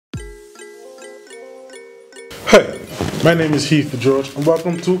Hey, my name is Heath George and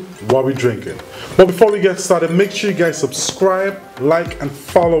welcome to What We Drinking. But before we get started, make sure you guys subscribe, like and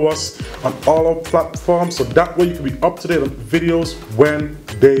follow us on all our platforms so that way you can be up to date on videos when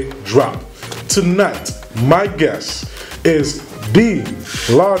they drop. Tonight, my guest is the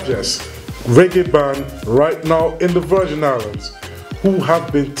largest reggae band right now in the Virgin Islands who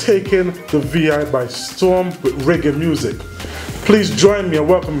have been taking the VI by storm with reggae music. Please join me and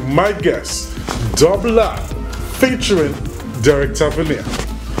welcome my guest, DubLab, featuring Derek Tavernier.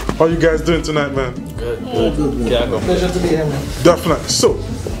 How you guys doing tonight, man? Good. Yeah, Pleasure to be here, man. Definitely. So,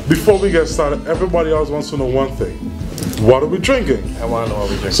 before we get started, everybody else wants to know one thing. What are we drinking? I want to know what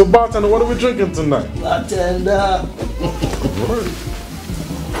we're drinking. So, bartender, what are we drinking tonight? Bartender.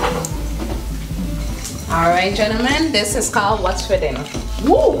 All right, gentlemen, this is called What's for Dinner.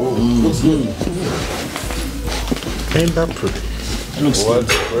 Woo! Looks good. Ain't that pretty? It looks good.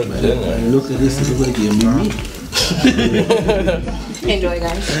 What's for dinner? Look at this, it's like a meat. Enjoy,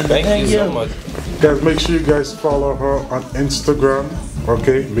 guys. Thank you so much. Guys, make sure you guys follow her on Instagram.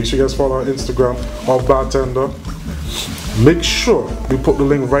 Okay? Make sure you guys follow her on Instagram or bartender. Make sure we put the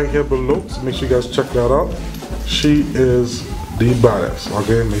link right here below. So make sure you guys check that out. She is the baddest.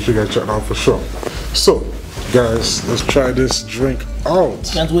 Okay? Make sure you guys check that out for sure. So, guys, let's try this drink out.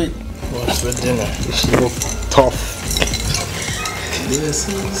 Can't wait. What's for dinner? It's a little tough. This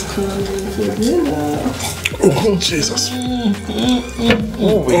is coming for dinner. Oh, Jesus.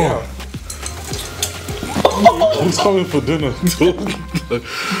 Oh, yeah. He's coming for dinner.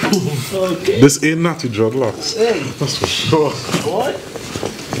 Okay. This ain't natty dreadlocks. Hey, That's for sure. what?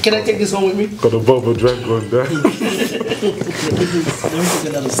 Can I take this home with me? Got a bubble drink going there. Let me take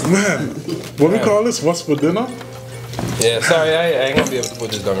another sip. Man, what we call this? What's for dinner? Yeah, sorry, I ain't gonna be able to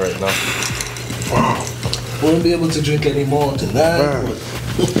put this down right now. Won't be able to drink anymore tonight. Man.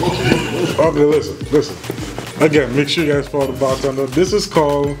 Okay, listen. Again, make sure you guys follow the bartender. This is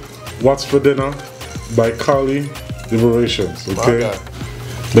called What's for Dinner by Kali Liberations. My Okay? God.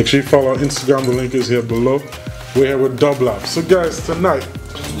 Make sure you follow our Instagram. The link is here below. We're here with DubLab. So, guys, tonight,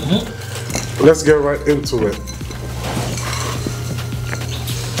 let's get right into it.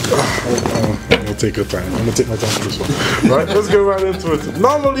 I'm gonna take your time. I'm gonna take my time for this one. Right? Let's get right into it.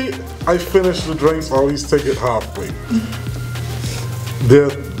 Normally, I finish the drinks, always take it halfway.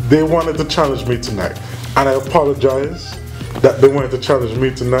 They wanted to challenge me tonight, and I apologize that they wanted to challenge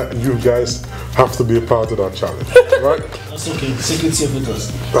me tonight, and you guys have to be a part of that challenge, right? That's okay. Secret safe with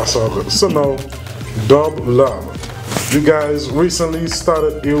us. That's all good. So now, DubLab, you guys recently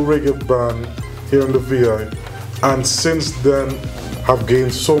started a reggae band here in the VI, and since then have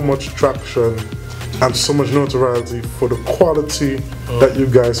gained so much traction and so much notoriety for the quality that you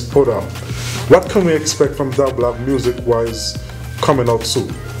guys put out. What can we expect from DubLab music-wise coming out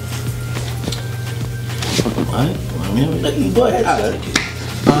soon? Alright, go ahead.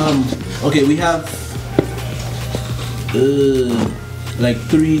 Okay, we have like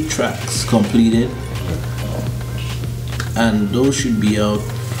 3 tracks completed, and those should be out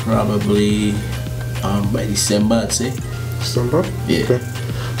probably by December, I'd say. December? Yeah. Okay.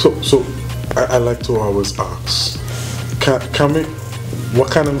 So I like to always ask, can we,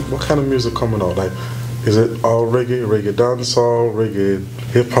 what kind of music coming out? Like, is it all reggae dancehall, reggae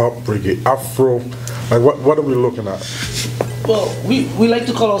hip hop, reggae afro? Like, what are we looking at? Well, we like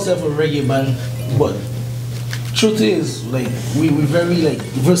to call ourselves a reggae band, but truth is, like, we're very like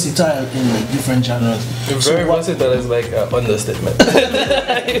versatile in like different genres. Very versatile is like an understatement.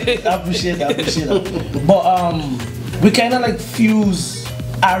 I appreciate that. But we kind of like fuse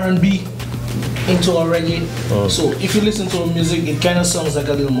R&B into our reggae. So if you listen to our music, it kind of sounds like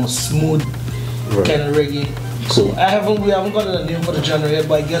a little more smooth kind of reggae. So we haven't got a name for the genre yet,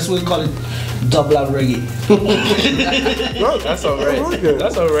 but I guess we'll call it DubLab Reggae. That's alright. Okay.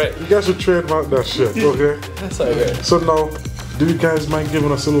 That's alright. You guys should trademark that shit, okay? That's alright. So now, do you guys mind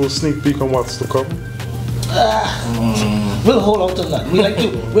giving us a little sneak peek on what's to come? We'll hold out on that. We like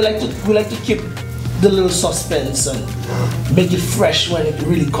to keep the little suspense and make it fresh when it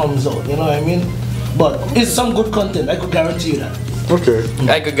really comes out. You know what I mean? But it's some good content. I could guarantee you that. Okay.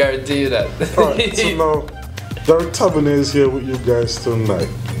 I could guarantee you that. Alright, so now, Derek Tavernier is here with you guys tonight.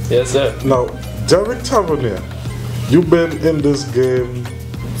 Yes, sir. Now, Derek Tavernier, you've been in this game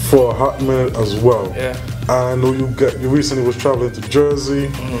for a hot minute as well. Yeah. I know you recently was traveling to Jersey,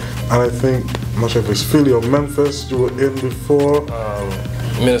 and I think, I'm not sure if it's Philly or Memphis, you were in before.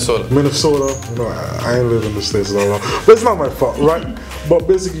 Minnesota. Minnesota, you know, I ain't lived in the States that long, but it's not my fault, right? But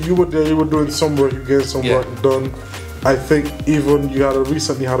basically, you were there, you were doing some work, you get some work done. I think even you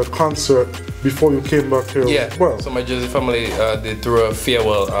recently had a concert before you came back here as well. So my Jersey family they threw a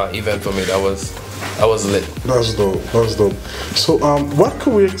farewell event for me. That was I was lit. That's dope. That's dope. So, what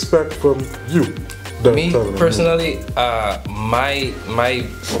can we expect from you? Me personally, my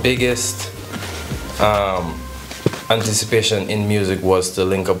biggest anticipation in music was to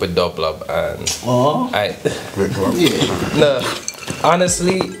link up with DubLab, and no,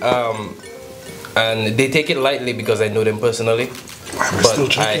 honestly, and they take it lightly because I know them personally. I'm still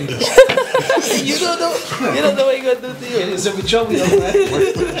checking this. You don't know what you're gonna do to you. It's a bit trouble, man.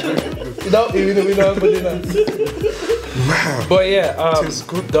 But yeah,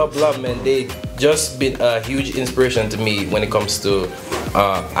 DubLab, man, they just been a huge inspiration to me when it comes to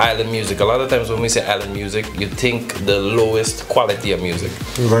island music. A lot of times when we say island music, you think the lowest quality of music.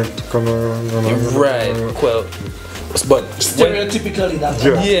 Right. Well, but stereotypically that's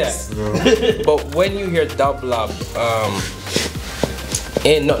yeah. But when you hear DubLab,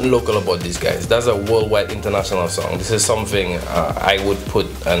 ain't nothing local about these guys. That's a worldwide international song. This is something I would put,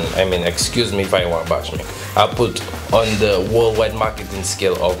 and I mean, excuse me if I want to bash me, I'll put on the worldwide marketing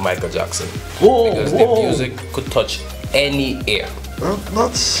scale of Michael Jackson. Because the music could touch any ear.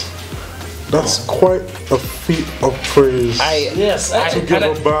 That's quite a feat of praise. To give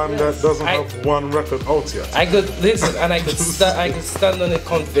a band that doesn't have one record out yet. I could listen, and I could stand on it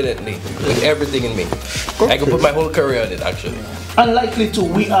confidently with everything in me. I could put my whole career on it, actually. Unlikely to,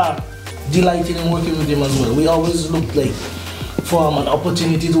 we are delighted in working with him as well. We always looked like for an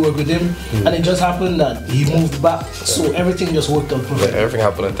opportunity to work with him, and it just happened that he moved back, so everything just worked out perfectly. Everything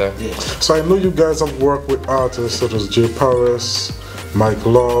happened at that time. Yeah. So I know you guys have worked with artists such as Jay Paris, Mike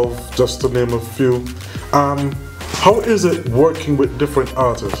Love, just to name a few. How is it working with different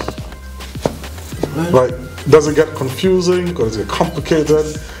artists? Like, does it get confusing? Or is it complicated?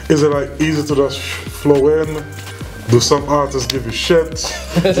 Is it like easy to just flow in? Do some artists give you shit?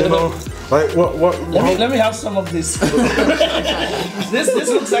 You know, like what? Let me have some of this. this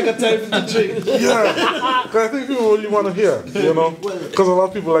looks like a time to drink. Yeah, 'cause I think people really want to hear. You know, because a lot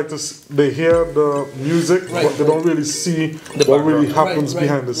of people like to they hear the music, but they don't really see what really happens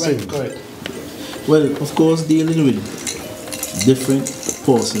behind the scenes. Well, of course, dealing with different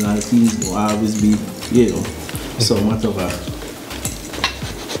personalities will always be, you know, somewhat of a,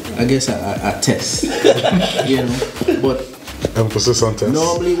 I guess a test, you know, but emphasis on test.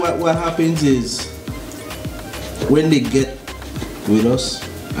 Normally what happens is when they get with us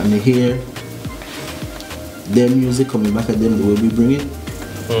and they hear their music coming back at them the way we bring it,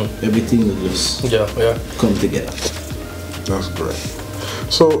 everything will just come together. That's great.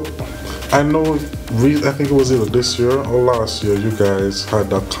 So I know, I think it was either this year or last year, you guys had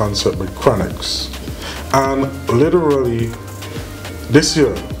that concert with Chronix, and literally this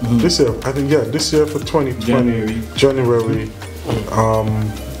year, I think, this year for 2020, January,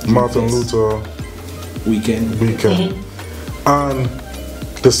 Martin Luther weekend. And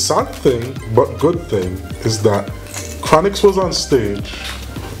the sad thing, but good thing, is that Chronix was on stage,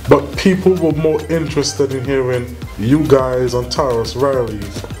 but people were more interested in hearing you guys on Taurus Riley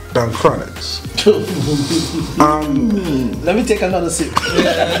than Chronix. Let me take another sip.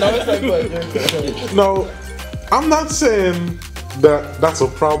 No, I'm not saying that's a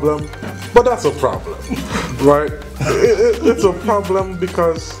problem, but that's a problem, right? It's a problem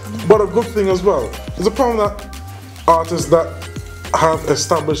because, but a good thing as well. It's a problem that artists that have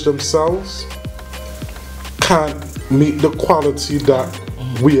established themselves can't meet the quality that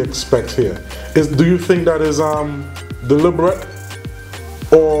we expect here. Do you think that is deliberate,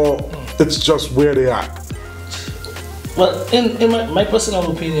 or it's just where they are? Well, in my personal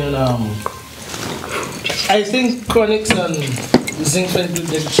opinion, I think Chronix and Zinc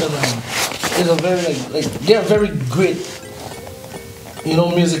Prediction is a very they're a very great, you know,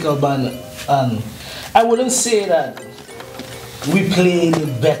 musical band, and I wouldn't say that we played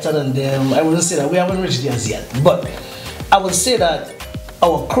better than them. I wouldn't say that we haven't reached theirs yet, but I would say that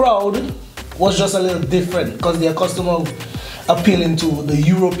our crowd was just a little different because they're accustomed of appealing to the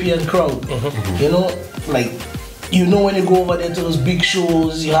European crowd. You know, like, you know, when you go over there to those big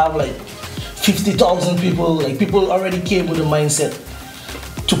shows, you have like 50,000 people. Like, people already came with a mindset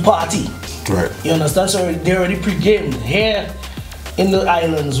to party. Right. You understand? So they're already pre-gamed. Here in the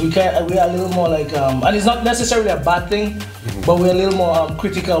islands, we are a little more like, and it's not necessarily a bad thing, but we're a little more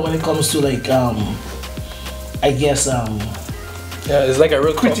critical when it comes to like, I guess, yeah, it's like a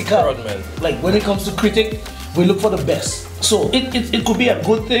real critical crowd, man. Like, when it comes to critic, we look for the best. So it could be a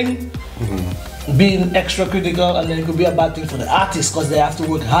good thing, being extra critical, and then it could be a bad thing for the artists because they have to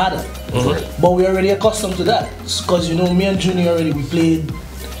work harder. But we're already accustomed to that because, you know, me and Junie already, we played.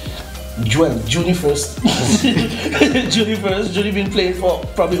 Junie first. Junie been playing for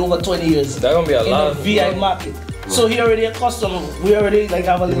probably over 20 years. That's gonna be a lot in the VI market. So he already accustomed. We already like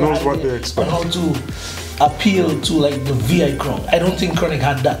have a little knows what they idea expect. on how to appeal to like the VI crowd. I don't think Chronic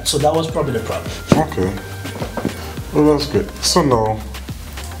had that, so that was probably the problem. Okay. Well, that's good. So now,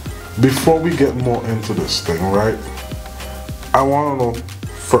 before we get more into this thing, right? I want to know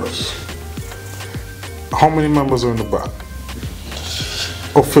first, how many members are in the band?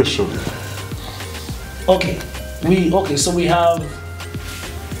 Officially. Okay. So we have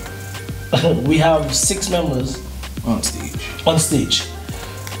we have 6 members On stage. on stage,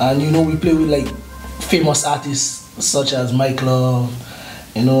 and you know we play with like famous artists such as Mike Love,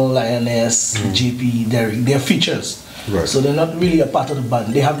 you know, Lioness, JP, Derek. They're features, Right. so they're not really a part of the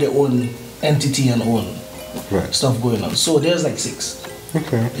band. They have their own entity and own Right. stuff going on. So there's like 6,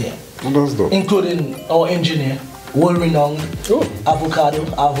 Okay. yeah, Well, that's dope. including our engineer, world renowned Avocado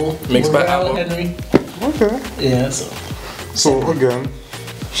Avo, Mixed by Morel Avo. Henry. Okay. Yeah, so So again,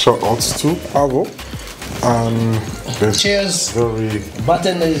 shout outs to Avo and this Cheers. very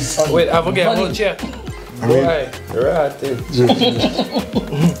bartender is on. Wait, I forget. money. Hold chair. I mean- Right.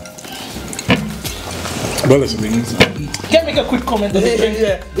 But listen, Can I make a quick comment on the drink?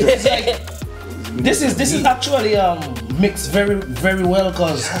 It's like, this is actually mixed very well,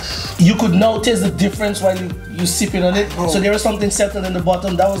 because you could now taste the difference while you sipping on it. So there was something settled in the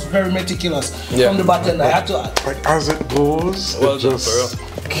bottom that was very meticulous from the bartender. I had to like as it goes, Well it done, just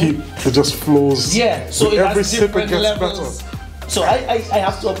for it just flows. so With it every has sip it different gets levels. So I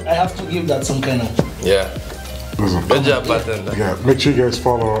have to give that some kind of Yeah. Listen, Good job, bartender. yeah, make sure you guys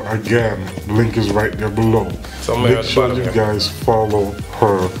follow her again. Link is right there below. Somewhere at Make the sure bottom, you yeah. guys follow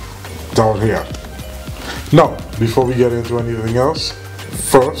her down here. Now, before we get into anything else,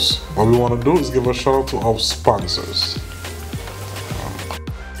 first, what we want to do is give a shout out to our sponsors.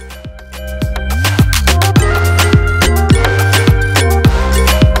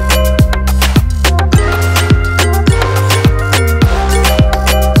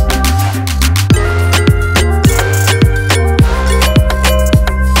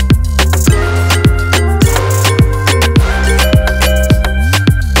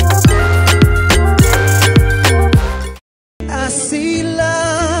 I see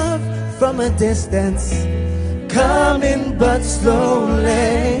love from a distance, coming but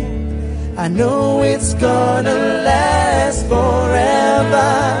slowly. I know it's gonna last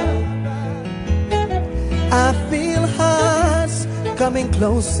forever. I feel hearts coming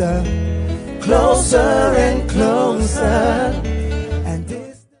closer, closer and closer. And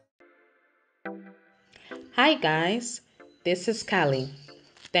this Hi guys, this is Callie.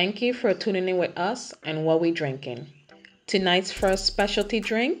 Thank you for tuning in with us and what we drinking. Tonight's first specialty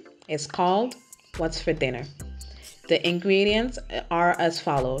drink is called What's for Dinner. The ingredients are as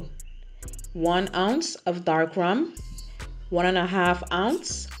follows: 1 ounce of dark rum, 1.5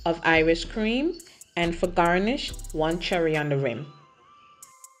 ounce of Irish cream, and for garnish, 1 cherry on the rim.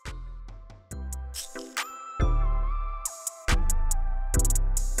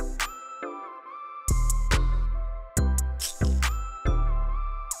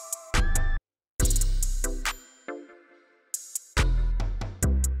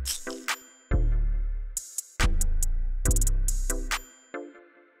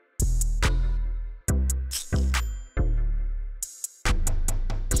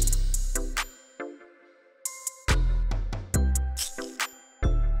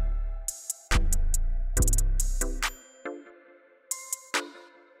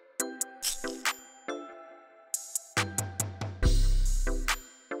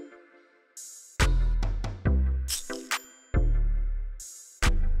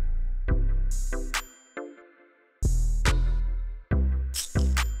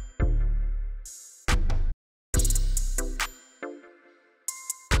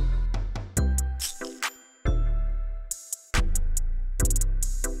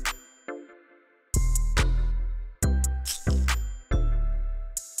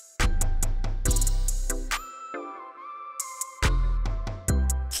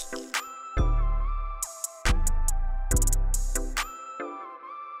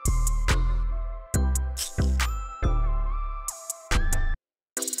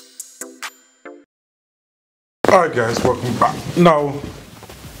 Alright guys, welcome back. Now,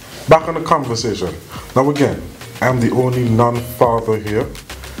 back on the conversation. Now again, I'm the only non-father here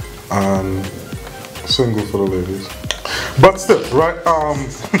and single for the ladies. But still, right,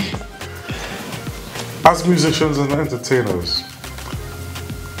 as musicians and entertainers,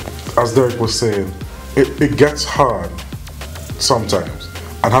 as Derek was saying, it gets hard sometimes,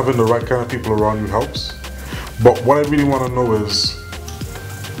 and having the right kind of people around you helps. But what I really want to know is,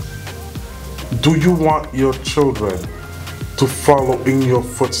 do you want your children to follow in your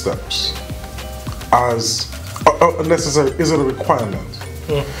footsteps? As necessary, is it a requirement?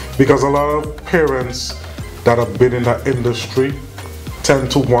 Because a lot of parents that have been in that industry tend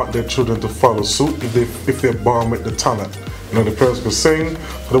to want their children to follow suit if they're born with the talent. You know, the parents could sing,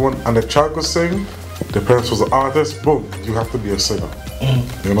 and the child could sing, the parents was an artist, boom, you have to be a singer.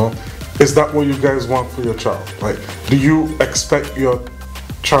 You know? Is that what you guys want for your child? Like, do you expect your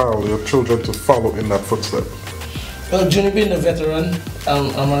children to follow in that footstep? Well, Johnny being a veteran,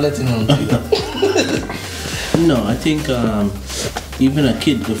 I'm gonna let him know. No, I think even a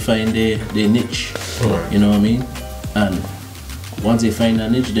kid could find their niche. Right. You know what I mean? And once they find a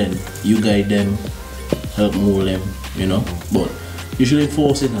niche, then you guide them, help mold them, you know? But you shouldn't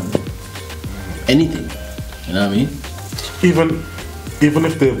force it on anything. You know what I mean? Even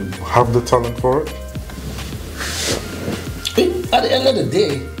if they have the talent for it? At the end of the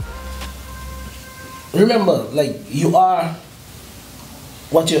day, remember, like, you are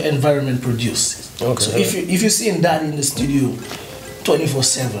what your environment produces. Okay. So if you're seeing that in the studio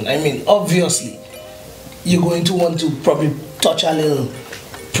 24/7, I mean, obviously you're going to want to probably touch a little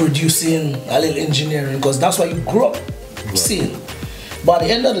producing, a little engineering, because that's what you grew up seeing. But at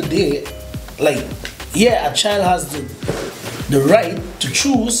the end of the day, like, yeah, a child has the right to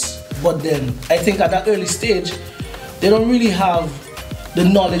choose, but then I think at that early stage they don't really have the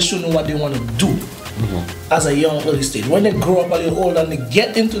knowledge to know what they want to do as a young early stage. When they grow up a little older and they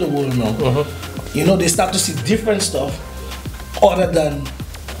get into the world now, you know, they start to see different stuff other than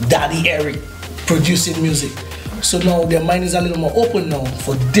Daddy Eric producing music. So now their mind is a little more open now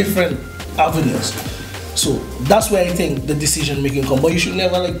for different avenues. So that's where I think the decision making comes. But you should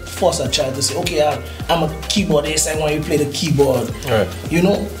never like force a child to say, okay, I'm a keyboardist, I want you to play the keyboard. Right. You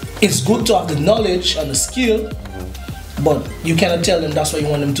know, it's good to have the knowledge and the skill, but you cannot tell them that's what you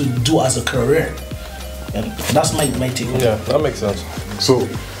want them to do as a career. And that's my take. Yeah, that makes sense. So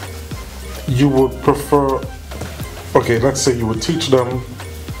you would prefer, okay, let's say you would teach them,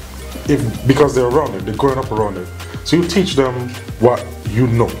 because they're around it, they're growing up around it. So you teach them what you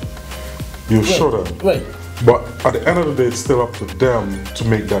know. You show them. Right. But at the end of the day, it's still up to them to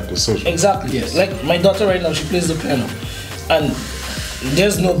make that decision. Exactly. Yes. Like my daughter right now, she plays the piano, and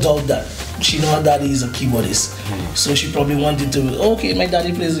there's no doubt that she knows her daddy is a keyboardist. So she probably wanted to, okay, my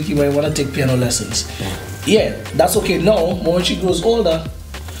daddy plays the keyboard, I want to take piano lessons. Yeah, that's okay now, but when she grows older,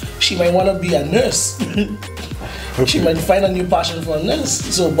 she might want to be a nurse. She might find a new passion for a nurse.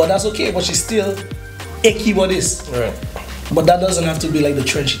 So, but that's okay, but she's still a keyboardist. Right. But that doesn't have to be like the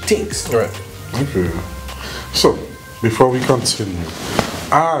trend she takes. Right. Okay. So, before we continue,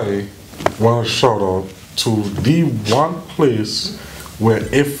 I want to shout out to the one place where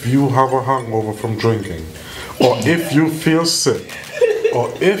if you have a hangover from drinking, or if you feel sick, or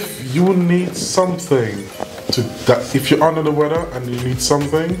if you need something if you're under the weather and you need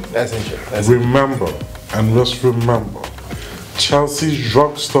something, That's interesting. remember, and just remember, Chelsea's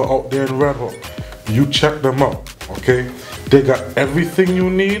drugstore out there in Red Hook, you check them out, okay? They got everything you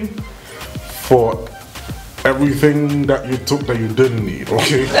need for everything that you took that you didn't need,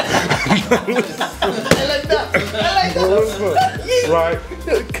 okay? I like that. Right?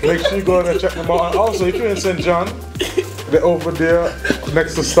 Make sure you go in and check them out. And also, if you're in St. John, they're over there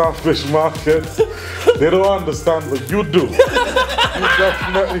next to Starfish Market. They don't understand, but you do. You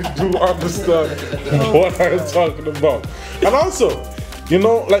definitely do understand what I'm talking about. And also, you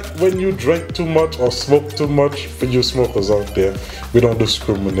know, like when you drink too much or smoke too much, for you smokers out there, we don't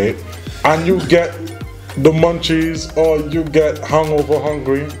discriminate. And you get the munchies or you get hangover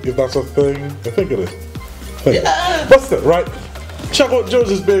hungry, if that's a thing. I think it is. Yeah. But still, right? Check out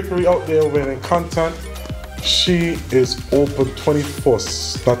George's Bakery out there winning content. She is open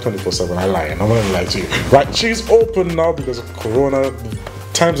 24/7. I lie. I'm gonna lie to you. Right? She's open now because of Corona.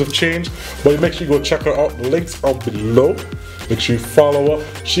 Times have changed, but make sure you go check her out. The links are below. Make sure you follow her.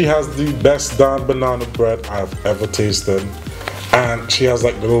 She has the best darn banana bread I've ever tasted. And she has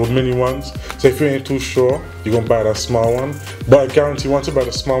like the little mini ones. So if you ain't too sure, you're gonna buy that small one. But I guarantee once you buy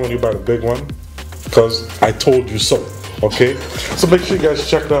the small one, you buy the big one. Because I told you so. Okay? So make sure you guys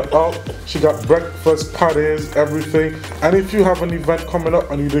check that out. She got breakfast, parties, everything. And if you have an event coming up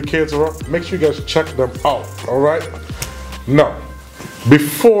and you do caterer, make sure you guys check them out. Alright? Now,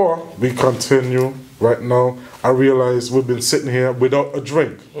 before we continue, right now, I realize we've been sitting here without a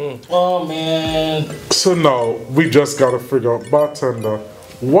drink. Oh man. So now we just gotta figure out, bartender,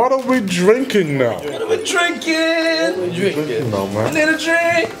 what are we drinking now? What are we drinking? No, I man. need a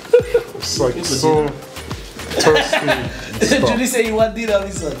drink. It's like so. thirsty. Julie say you want dinner,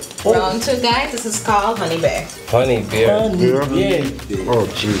 listen. Round 2, guys. This is called Honey Bear. Honey beer. Honey Yeah. bear. Oh,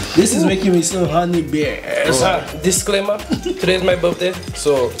 jeez. This is making me so honey bear. Disclaimer, today is my birthday,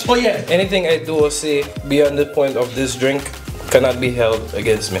 so Oh yeah. anything I do or say beyond the point of this drink cannot be held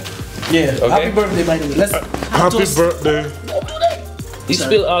against me. Yeah. Okay. Happy birthday, by the way. Let's Happy toast. birthday. Don't do that. You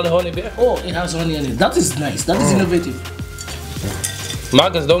spill all the honey beer? Oh, it has honey in it. That is nice. That is innovative.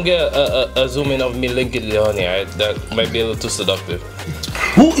 Marcus, don't get a zoom in of me linking the honey, alright? That might be a little too seductive.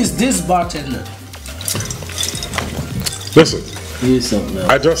 Who is this bartender? Listen, Here's something else.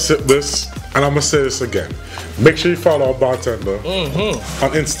 I just sipped this, and I'm gonna say this again. Make sure you follow our bartender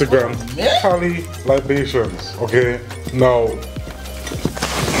on Instagram, Cali Libations. Okay. Now,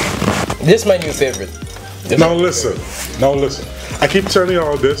 This is my new favorite. now listen. Now listen. I keep telling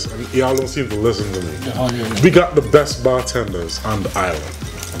y'all this, and y'all don't seem to listen to me. The honey in it. We got the best bartenders on the island,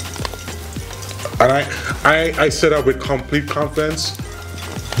 and I say that with complete confidence.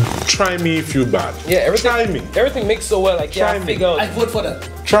 Try me if you bad. Yeah, everything. Try me. Everything mixed so well. I Try can't me. figure I out. vote for that.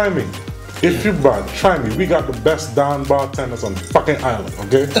 Try me. If you bad, try me. We got the best down bartenders on the fucking island,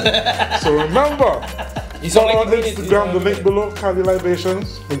 okay? So remember, You sound follow like on you Instagram, the link below, Cali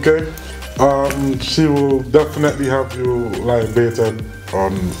Libations, okay? She will definitely have you libated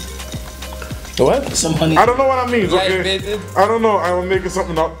on. What? Some honey. I don't know what that means, okay? Libated? I don't know, I'm making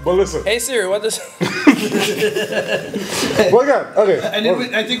something up, but listen. Hey Siri, what does? Well, again, okay.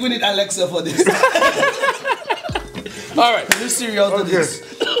 I think we need Alexa for this. All right. This serious to Okay. this.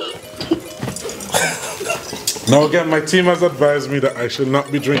 Now again, my team has advised me that I should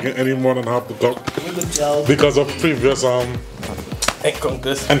not be drinking any more than half the cup We could tell. because of previous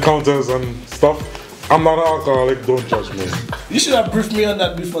Encounters. encounters and stuff. I'm not an alcoholic, don't judge me. You should have briefed me on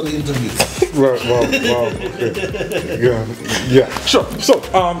that before the interview. Right, well, okay. Yeah, sure. So,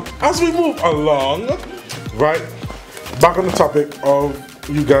 as we move along, right, back on the topic of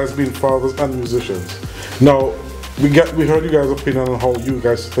you guys being fathers and musicians. Now, we heard you guys' opinion on how you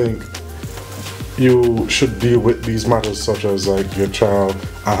guys think you should deal with these matters, such as like your child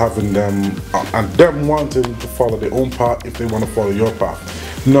and having them and them wanting to follow their own path if they want to follow your path.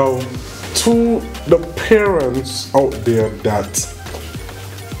 Now, to the parents out there that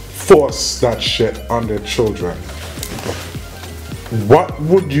force that shit on their children, what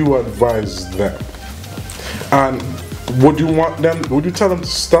would you advise them? And would you tell them to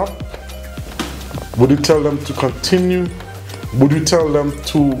stop? Would you tell them to continue? Would you tell them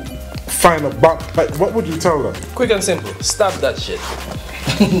to find a back? Like, what would you tell them? Quick and simple. Stop that shit.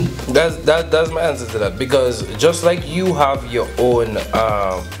 That's my answer to that. Because just like you have your own,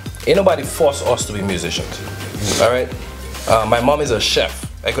 ain't nobody force us to be musicians. All right. My mom is a chef.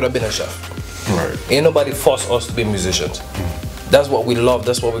 I could have been a chef. Right. Ain't nobody force us to be musicians. That's what we love.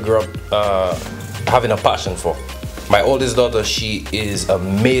 That's what we grew up having a passion for. My oldest daughter, she is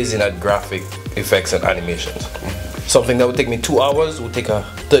amazing at graphic effects and animations. Something that would take me 2 hours would take her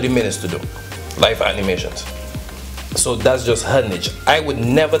 30 minutes to do. Live animations. So that's just her niche. I would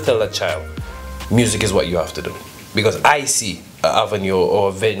never tell a child music is what you have to do, because I see an avenue or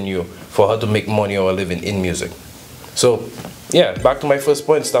a venue for her to make money or a living in music. So yeah, back to my first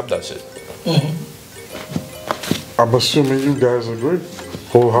point, stop that shit. I'm assuming you guys agree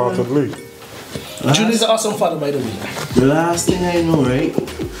wholeheartedly. Julie's an awesome father, by the way. The last thing I know, right?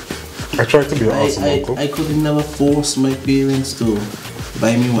 I try to be an awesome uncle. I could never force my parents to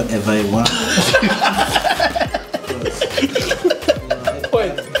buy me whatever I want.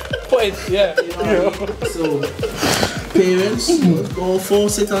 Point, yeah. So, parents, go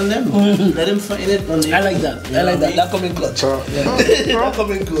force it on them. Let them find it on their I like that. I like that. That coming clutch. That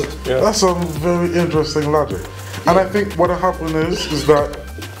coming clutch. That's some very interesting logic. And I think what happened is that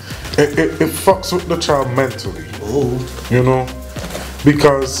it fucks with the child mentally. Oh. You know?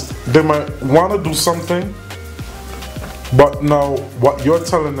 Because they might want to do something, but now what you're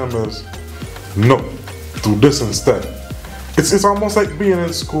telling them is, no, do this instead. It's almost like being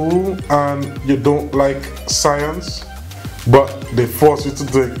in school and you don't like science, but they force you to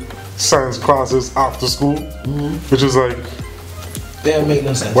take science classes after school, which is like, That make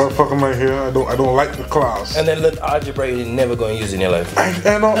no sense. why the fuck am I here? I don't like the class. And then learn algebra you're never going to use in your life.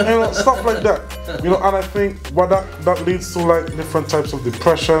 And stuff like that. You know, and I think what that leads to like different types of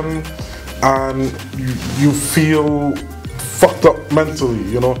depression, and you feel fucked up mentally,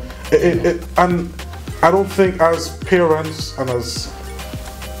 you know. And I don't think as parents and as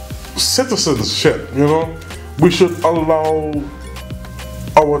citizens, you know, we should allow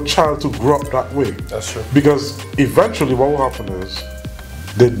our child to grow up that way. That's true. Because eventually what will happen is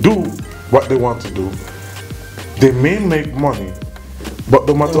they do what they want to do. They may make money, but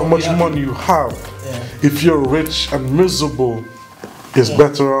no matter how much money you have, if you're rich and miserable, it's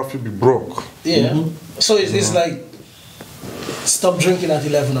better off you be broke. Yeah. So it's like stop drinking at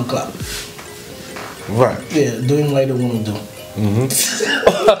 11 o'clock. Right. Yeah, doing what they want to do.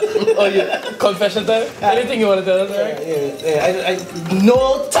 Oh yeah, confession time? Anything you want to tell us, Eric? I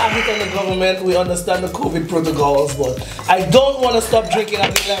no target on the government. We understand the COVID protocols, but I don't want to stop drinking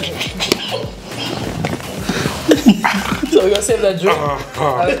at 11. So we're gonna save that drink.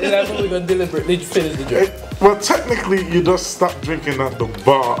 At 11 we're gonna deliberately finish the drink. Well, technically, you just stop drinking at the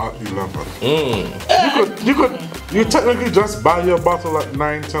bar at 11. You technically just buy your bottle at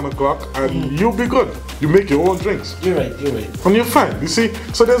 9, 10 o'clock and you'll be good. You make your own drinks. You're right. And you're fine. You see?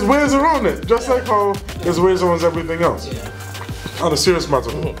 So there's ways around it. Just like how there's ways around everything else. Yeah. On a serious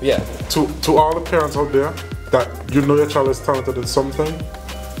matter, Yeah. to all the parents out there that you know your child is talented in something,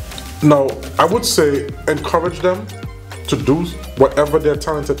 now, I would say encourage them to do whatever they're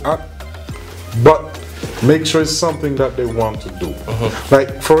talented at, but make sure it's something that they want to do.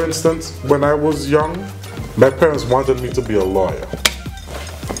 Like, for instance, when I was young, my parents wanted me to be a lawyer.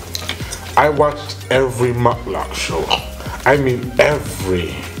 I watched every Matlock show. I mean,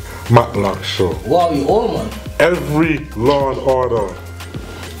 every Matlock show. Wow, you old man. Every Law and Order.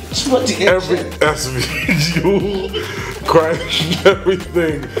 Every SVU, crime,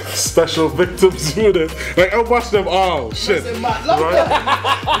 everything, Special Victims Unit. Like, I watched them all. Shit.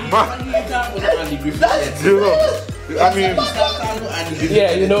 Right? You know, I mean,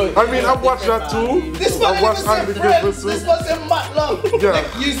 Yeah, you know. I mean, I watched that too. This I one watched Andy Griffith too. This was a Matlock. Yeah.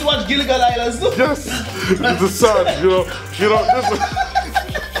 Like, you used to watch Gilligan Islands too. Yes, the sun. You know,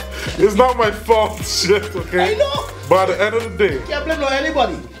 it's not my fault. Shit. Okay. I know. But at the end of the day, Can't blame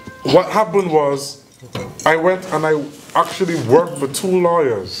anybody. what happened was, I went and I actually worked for 2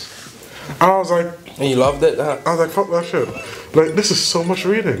 lawyers. And I was like, And you loved it, huh? I was like, fuck that shit. Like, this is so much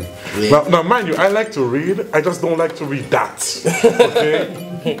reading. Now, mind you, I like to read. I just don't like to read that.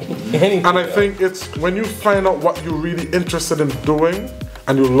 Okay? And I think it's when you find out what you're really interested in doing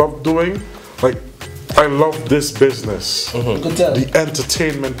and you love doing, like, I love this business. Good tell. The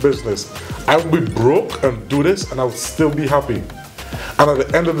entertainment business. I would be broke and do this and I would still be happy. And at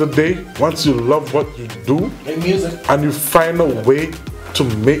the end of the day, once you love what you do Make music. and you find a way to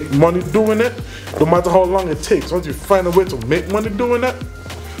make money doing it, no matter how long it takes, once you find a way to make money doing it,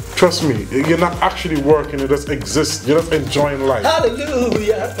 trust me, you're not actually working, you just exist, you're just enjoying life.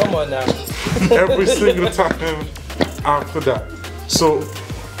 Hallelujah. Come on now. Every single time after that. So,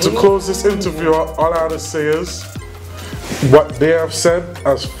 to close this interview, all I have to say is what they have said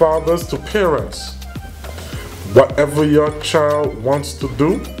as fathers to parents. Whatever your child wants to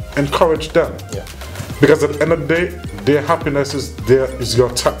do, encourage them. Yeah. Because at the end of the day, their happiness is your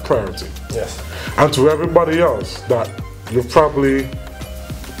top priority. Yes. And to everybody else that you've probably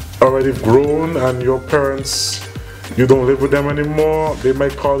already grown and your parents, you don't live with them anymore, they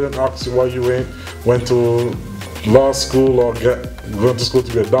might call you and ask you why you ain't went to law school or went to school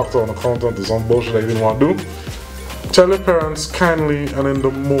to be a doctor or an accountant or some bullshit that you didn't want to do. Tell your parents kindly and in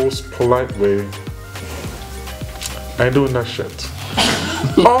the most polite way, I ain't doing that shit.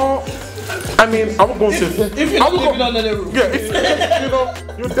 Or, I mean, I'm going to say, If you're not living under the roof. yeah, if you know,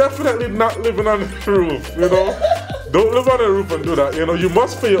 you're definitely not living on the roof, you know. Don't live on the roof and do that, you know. You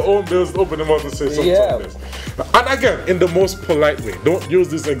must pay your own bills to open them up and say something like this. And again, in the most polite way. Don't use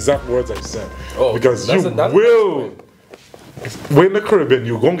these exact words I said. Oh, because you that's will. When in the Caribbean,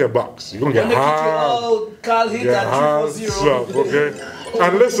 you're going to get boxed. You're going to get hard. Call hit Yeah, at hard 340. slap, okay?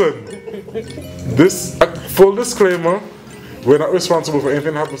 And listen, this full disclaimer, we're not responsible for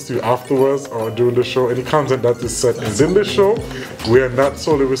anything that happens to you afterwards or during the show. Any content that is said is in the show. We are not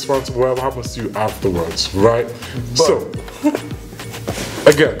solely responsible for whatever happens to you afterwards, right? So,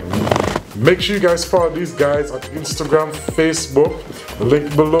 again, make sure you guys follow these guys on Instagram, Facebook, the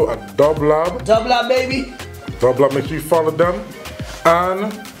link below at DubLab. DubLab, baby. DubLab, make sure you follow them.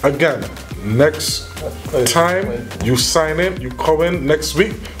 And again, next time you sign in, you come in next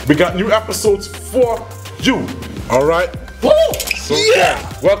week, we got new episodes for you. All right? Woo! So, yeah.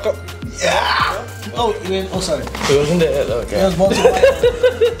 Welcome. Yeah! Oh, you mean, sorry. It was in the okay. It was about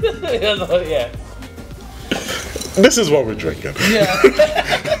to Yeah. This is what we're drinking. Yeah.